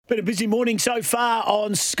Been a busy morning so far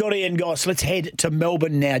on Scotty and Goss. Let's head to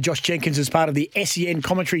Melbourne now. Josh Jenkins is part of the SEN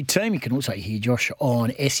commentary team. You can also hear Josh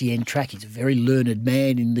on SEN Track. He's a very learned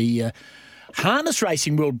man in the harness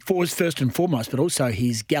racing world, first and foremost, but also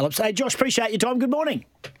his gallops. Hey, Josh, appreciate your time. Good morning.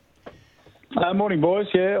 Morning, boys.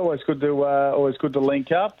 Yeah, always good to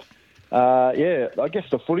link up. I guess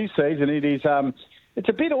the footy season, it's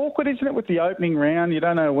a bit awkward, isn't it, with the opening round? You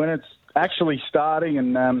don't know when it's actually starting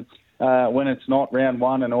and when it's not round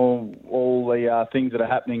one, and all the things that are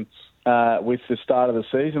happening with the start of the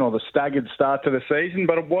season, or the staggered start to the season.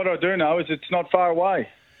 But what I do know is it's not far away.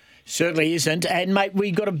 Certainly isn't. And, mate, we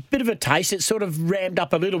got a bit of a taste. It sort of ramped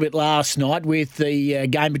up a little bit last night with the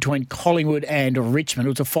game between Collingwood and Richmond.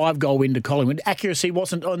 It was a 5-goal win to Collingwood. Accuracy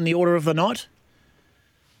wasn't on the order of the night?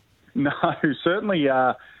 No, certainly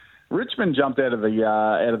Richmond jumped out of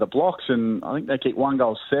the blocks, and I think they kicked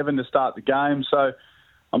 1-7 to start the game. So,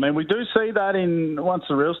 I mean, we do see that once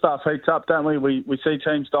the real stuff heats up, don't we? We see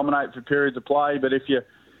teams dominate for periods of play, but if you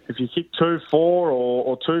kick 2-4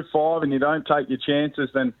 or 2-5 and you don't take your chances,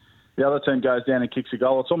 then the other team goes down and kicks a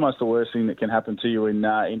goal. It's almost the worst thing that can happen to you in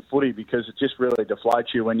footy, because it just really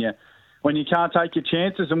deflates you when you can't take your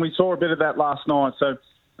chances. And we saw a bit of that last night. So,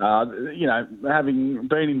 having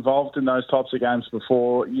been involved in those types of games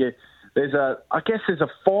before, there's a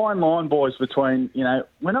fine line, boys, between,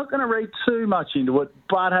 we're not going to read too much into it,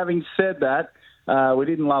 but having said that, we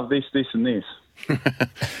didn't love this, and this.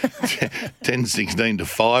 10-16 to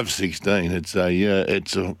 5-16.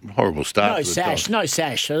 It's a horrible start. No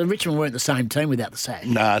sash. Richmond weren't the same team without the sash.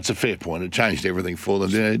 No, it's a fair point. It changed everything for them.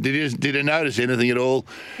 Did you notice anything at all,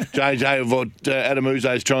 JJ, of what Adam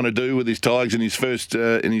Uze is trying to do with his Tigers in his first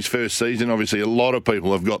season? Obviously, a lot of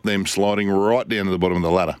people have got them sliding right down to the bottom of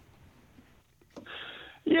the ladder.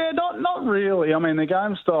 Yeah, not really. I mean,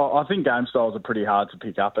 I think game styles are pretty hard to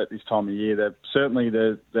pick up at this time of year. Certainly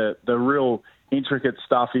the real intricate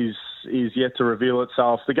stuff is yet to reveal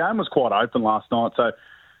itself. The game was quite open last night, so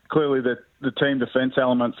clearly the team defence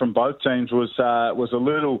element from both teams was a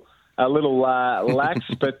little lax.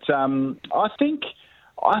 But I think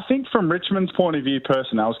from Richmond's point of view,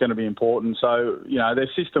 personnel is going to be important. So their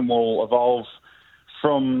system will evolve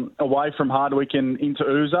from away from Hardwick and into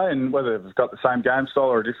Uze, and whether they've got the same game style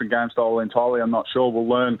or a different game style entirely, I'm not sure. We'll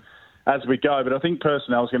learn as we go. But I think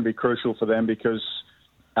personnel is going to be crucial for them, because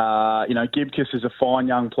Gibkiss is a fine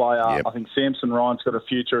young player. Yep. I think Samson Ryan's got a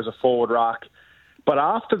future as a forward ruck. But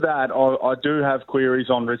after that, I do have queries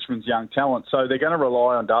on Richmond's young talent. So they're going to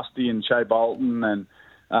rely on Dusty and Shea Bolton and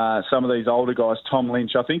some of these older guys, Tom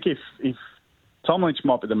Lynch. I think if Tom Lynch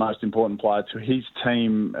might be the most important player to his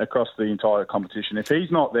team across the entire competition. If he's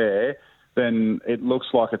not there, then it looks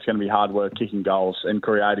like it's going to be hard work kicking goals and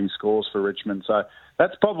creating scores for Richmond. So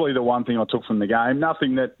that's probably the one thing I took from the game.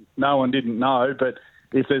 Nothing that no one didn't know, but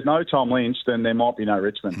if there's no Tom Lynch, then there might be no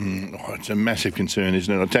Richmond. It's a massive concern,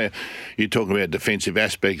 isn't it? I'll tell you, you talk about defensive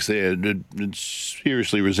aspects there. It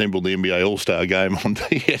seriously resembled the NBA All-Star game on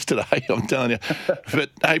yesterday, I'm telling you. But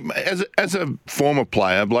hey, as a former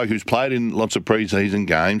player, a bloke who's played in lots of pre-season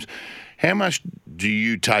games, how much do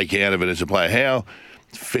you take out of it as a player? How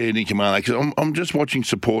fair dinkum are they? Because I'm just watching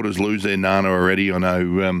supporters lose their nana already. I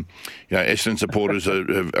know, Essendon supporters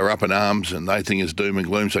are up in arms and they think it's doom and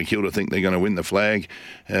gloom. So Kilda think they're going to win the flag.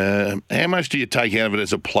 How much do you take out of it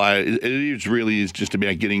as a player? It really is just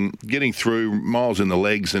about getting through, miles in the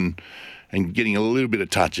legs and getting a little bit of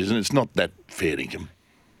touches, and it's not that fair dinkum.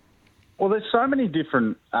 Well, there's so many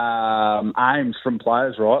different aims from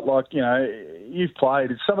players, right? Like, you've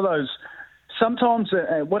played. It's some of those. Sometimes,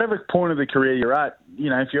 whatever point of the career you're at,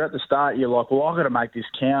 if you're at the start, you're like, well, I've got to make this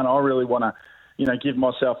count. I really want to, give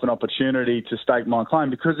myself an opportunity to stake my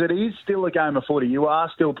claim, because it is still a game of footy. You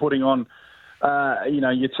are still putting on,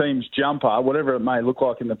 your team's jumper, whatever it may look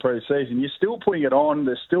like in the pre-season. You're still putting it on.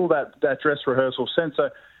 There's still that dress rehearsal sense.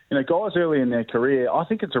 So, guys early in their career, I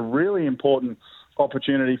think it's a really important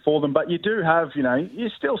opportunity for them. But you do have, you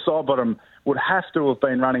still Sidebottom would have to have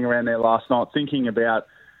been running around there last night thinking about,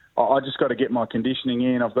 I just got to get my conditioning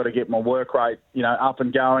in. I've got to get my work rate, up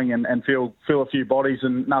and going and fill a few bodies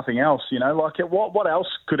and nothing else. What else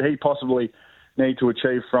could he possibly need to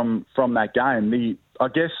achieve from that game? I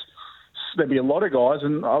guess there'd be a lot of guys,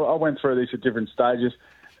 and I went through this at different stages.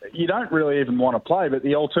 You don't really even want to play, but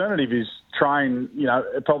the alternative is train,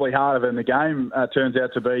 probably harder than the game turns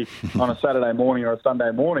out to be on a Saturday morning or a Sunday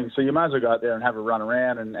morning. So you might as well go out there and have a run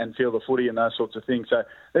around and feel the footy and those sorts of things. So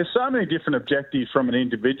there's so many different objectives from an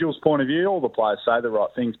individual's point of view. All the players say the right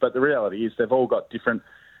things, but the reality is they've all got different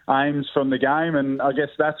aims from the game, and I guess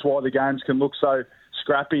that's why the games can look so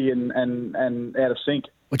scrappy and out of sync.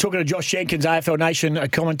 We're talking to Josh Jenkins, AFL Nation, a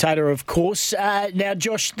commentator, of course. Now,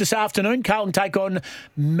 Josh, this afternoon, Carlton take on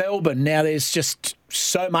Melbourne. Now, there's just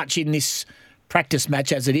so much in this practice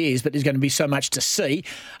match as it is, but there's going to be so much to see.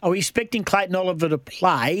 Are we expecting Clayton Oliver to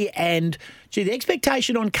play? And, gee, the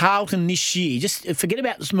expectation on Carlton this year, just forget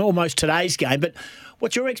about almost today's game, but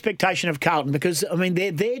what's your expectation of Carlton? Because, I mean,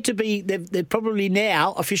 they're there to be, they're probably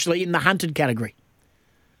now officially in the hunted category.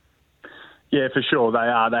 Yeah, for sure, they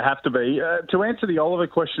are. They have to be. To answer the Oliver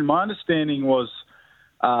question, my understanding was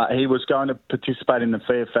he was going to participate in the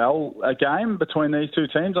VFL game between these two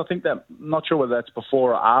teams. I think that, not sure whether that's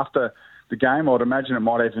before or after the game. I'd imagine it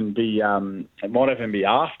might even be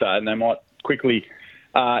after, and they might quickly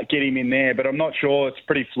get him in there. But I'm not sure. It's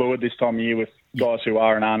pretty fluid this time of year with guys who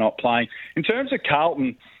are and are not playing. In terms of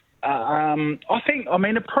Carlton, I think, a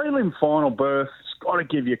prelim final berth's got to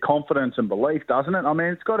give you confidence and belief, doesn't it? I mean,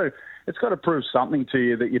 it's got to prove something to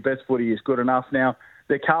you that your best footy is good enough. Now,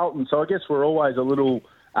 they're Carlton, so I guess we're always a little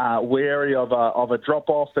wary of a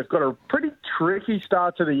drop-off. They've got a pretty tricky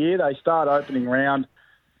start to the year. They start opening round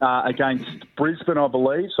against Brisbane, I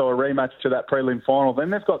believe, so a rematch to that prelim final.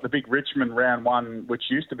 Then they've got the big Richmond round one,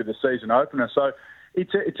 which used to be the season opener. So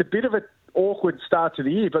it's a bit of an awkward start to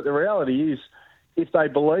the year, but the reality is, if they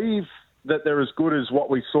believe that they're as good as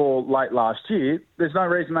what we saw late last year, there's no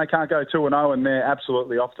reason they can't go 2-0 and they're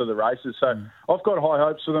absolutely off to the races. So I've got high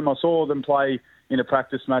hopes for them. I saw them play in a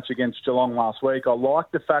practice match against Geelong last week. I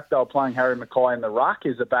like the fact they were playing Harry Mackay in the ruck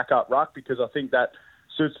as a backup ruck, because I think that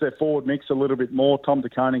suits their forward mix a little bit more. Tom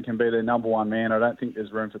DeConing can be their number one man. I don't think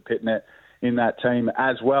there's room for Pitnet in that team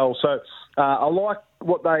as well. So I like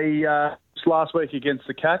what they last week against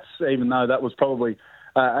the Cats, even though that was probably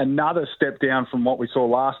another step down from what we saw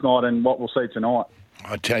last night and what we'll see tonight.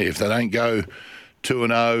 I tell you, if they don't go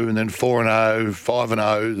 2-0 and then 4-0,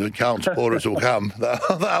 5-0, the Carlton supporters will come.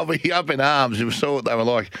 They'll be up in arms. We saw what they were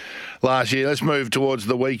like last year. Let's move towards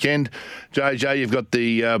the weekend. JJ, you've got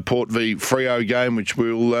the Port v Freo game, which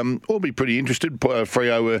we'll all be pretty interested.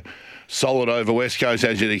 Freo were solid over West Coast,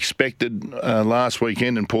 as you'd expected last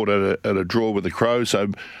weekend, and Port at a draw with the Crows. So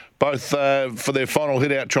both for their final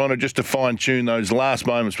hit out, trying to fine-tune those last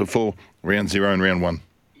moments before round 0 and round 1.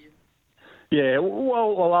 Yeah,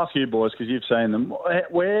 well, I'll ask you boys, because you've seen them.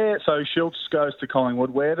 So Schultz goes to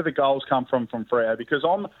Collingwood. Where do the goals come from Freo? Because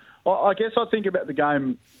I guess I think about the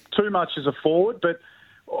game too much as a forward, but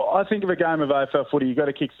I think of a game of AFL footy, you've got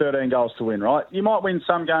to kick 13 goals to win, right? You might win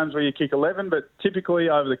some games where you kick 11, but typically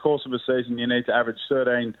over the course of a season, you need to average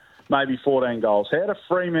 13, maybe 14 goals. How do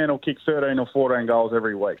Fremantle kick 13 or 14 goals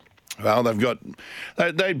every week? Well,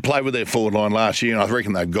 they played with their forward line last year, and I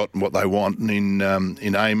reckon they've got what they want in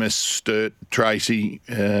Amos, Sturt, Tracy,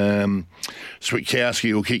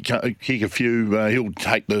 Switkowski will kick a few. He'll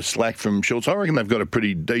take the slack from Schultz. I reckon they've got a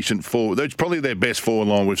pretty decent forward. It's probably their best forward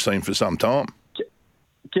line we've seen for some time.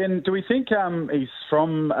 Ken, do we think he's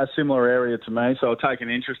from a similar area to me, so I'll take an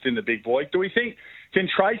interest in the big boy? Do we think Can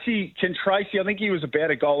Tracy? I think he was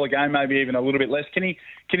about a goal a game, maybe even a little bit less. Can he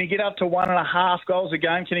get up to 1.5 goals a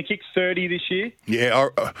game? Can he kick 30 this year? Yeah,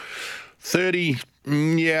 30.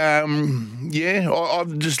 Yeah.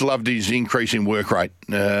 I've just loved his increase in work rate.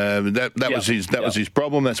 That was his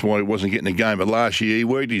problem. That's why he wasn't getting a game. But last year he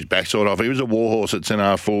worked his backside off. He was a warhorse at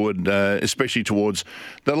centre forward, especially towards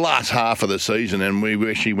the last half of the season. And we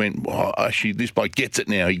actually went, this bloke gets it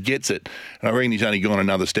now. He gets it. And I reckon he's only gone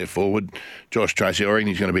another step forward. Josh Tracy, I reckon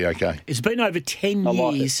he's going to be okay. It's been over 10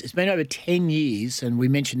 years. It's been over 10 years, and we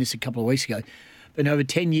mentioned this a couple of weeks ago. Been over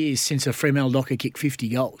 10 years since a Fremantle docker kicked 50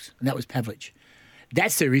 goals, and that was Pavlich.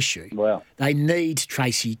 That's their issue. Wow. They need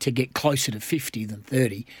Tracy to get closer to 50 than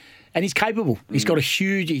 30. And he's capable. He's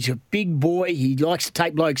he's a big boy. He likes to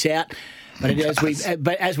take blokes out.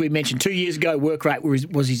 But as we mentioned, 2 years ago, work rate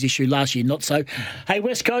was his issue. Last year, not so. Hey,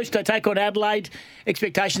 West Coast, they take on Adelaide.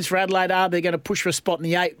 Expectations for Adelaide are they're going to push for a spot in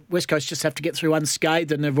the 8. West Coast just have to get through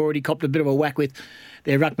unscathed, and they've already copped a bit of a whack with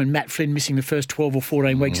their ruckman, Matt Flynn, missing the first 12 or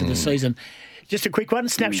 14 weeks of the season. Just a quick one,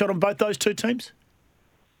 snapshot on both those two teams?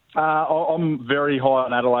 I'm very high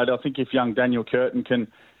on Adelaide. I think if young Daniel Curtin can,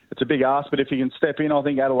 it's a big ask, but if he can step in, I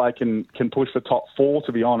think Adelaide can push for top 4,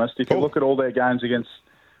 to be honest. If you look at all their games against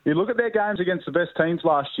the best teams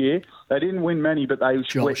last year, they didn't win many, but they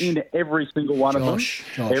were in every single one of them.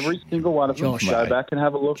 Every single one of them. Go back and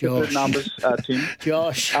have a look at the numbers, Tim.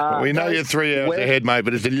 Josh. We know you're 3 hours ahead, mate,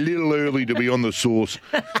 but it's a little early to be on the sauce.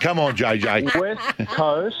 Come on, JJ.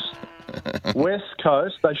 West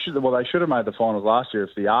Coast, they should have made the finals last year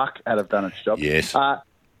if the Arc had have done its job. Yes.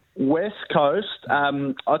 West Coast,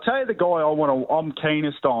 I'll tell you the guy I'm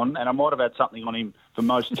keenest on, and I might have had something on him for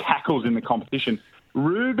most tackles in the competition.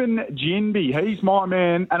 Ruben Ginby. He's my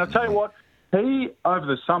man. And I'll tell you what, he, over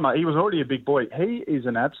the summer, he was already a big boy. He is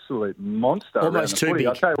an absolute monster. Almost too big.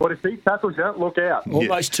 I'll tell you what, if he tackles you, look out.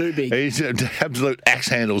 Almost too big. He's absolute axe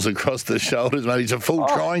handles across the shoulders, mate. He's a full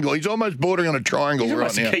triangle. He's almost bordering on a triangle He's right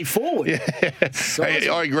almost now. a key forward. Yeah. Hey,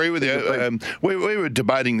 I agree with you. We were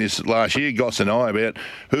debating this last year, Goss and I, about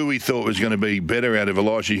who we thought was going to be better out of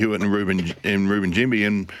Elijah Hewitt and Ruben Ginby,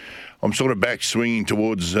 and I'm sort of back swinging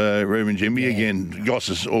towards Ruben Ginby again. Goss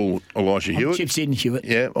is all Elijah Hewitt. Chips in Hewitt.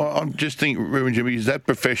 Yeah, I just think Ruben Ginby is that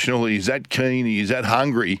professional, he's that keen, he's that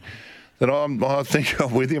hungry, that I think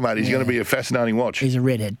I'm with you, mate. He's going to be a fascinating watch. He's a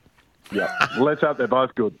redhead. Yeah, let's hope they're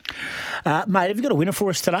both good. Mate, have you got a winner for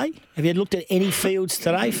us today? Have you looked at any fields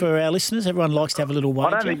today for our listeners? Everyone likes to have a little wager.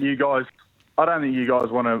 I don't think you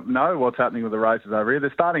guys want to know what's happening with the races over here.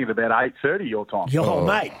 They're starting at about 8:30 your time.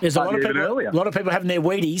 Mate, there's a lot of people having their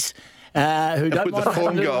Wheaties who don't mind having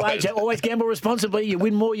a little wager. Always gamble responsibly. You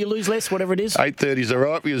win more, you lose less, whatever it is. 8:30's all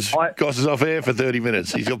right because Goss is off air for 30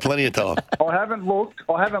 minutes. He's got plenty of time. I haven't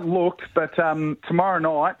looked, but tomorrow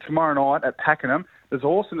night at Pakenham, there's a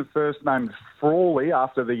horse in the first named Frawley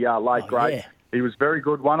after the late great. Yeah. He was very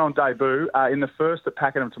good, one on debut. In the first at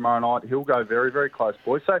Pakenham tomorrow night, he'll go very, very close,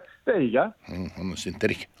 boys. So there you go. On the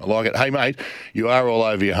synthetic. I like it. Hey, mate, you are all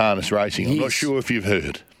over your harness racing. I'm not sure if you've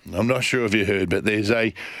heard, but there's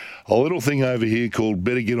a little thing over here called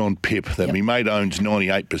Better Get On Pip that me mate owns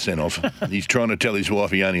 98% of. He's trying to tell his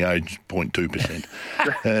wife he only owns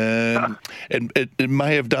 0.2%. And it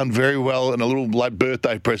may have done very well in a little late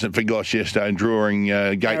birthday present for Goss yesterday, drawing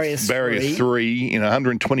Barrier 3 in a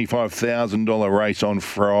 $125,000 race on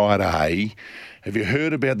Friday. Have you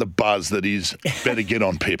heard about the buzz that is Better Get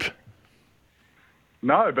On Pip?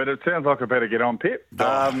 No, but it sounds like a Better Get On Pip.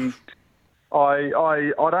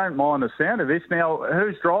 I don't mind the sound of this. Now,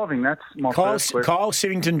 who's driving? That's my first question. Kyle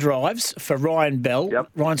Sivington drives for Ryan Bell. Yep.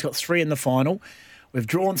 Ryan's got 3 in the final. We've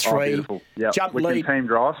drawn 3. Oh, beautiful. Yep. Jump we lead. can team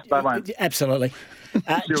drive. They won't. Absolutely.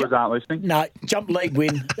 Stewards aren't listening. No, jump lead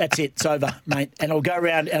win. That's it. It's over, mate. And it'll go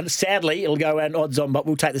around. And sadly, it'll go around odds on, but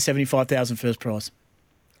we'll take the 75,000 first prize.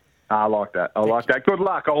 I like that. Good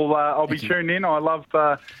luck. I'll be tuned in. I love.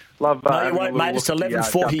 No, you won't, mate. It's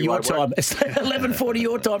 11:40 your time. It's 11:40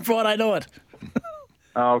 your time Friday night.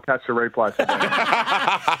 I'll catch the replay.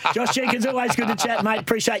 Josh Jenkins, always good to chat, mate.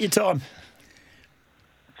 Appreciate your time.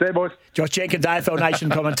 See you, boys. Josh Jenkins, AFL Nation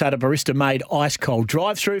commentator, barista made ice cold.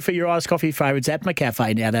 Drive through for your iced coffee favourites at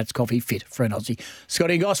McCafe. Now that's coffee fit for an Aussie.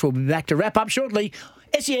 Scotty and Goss will be back to wrap up shortly.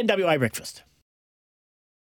 SENWA Breakfast.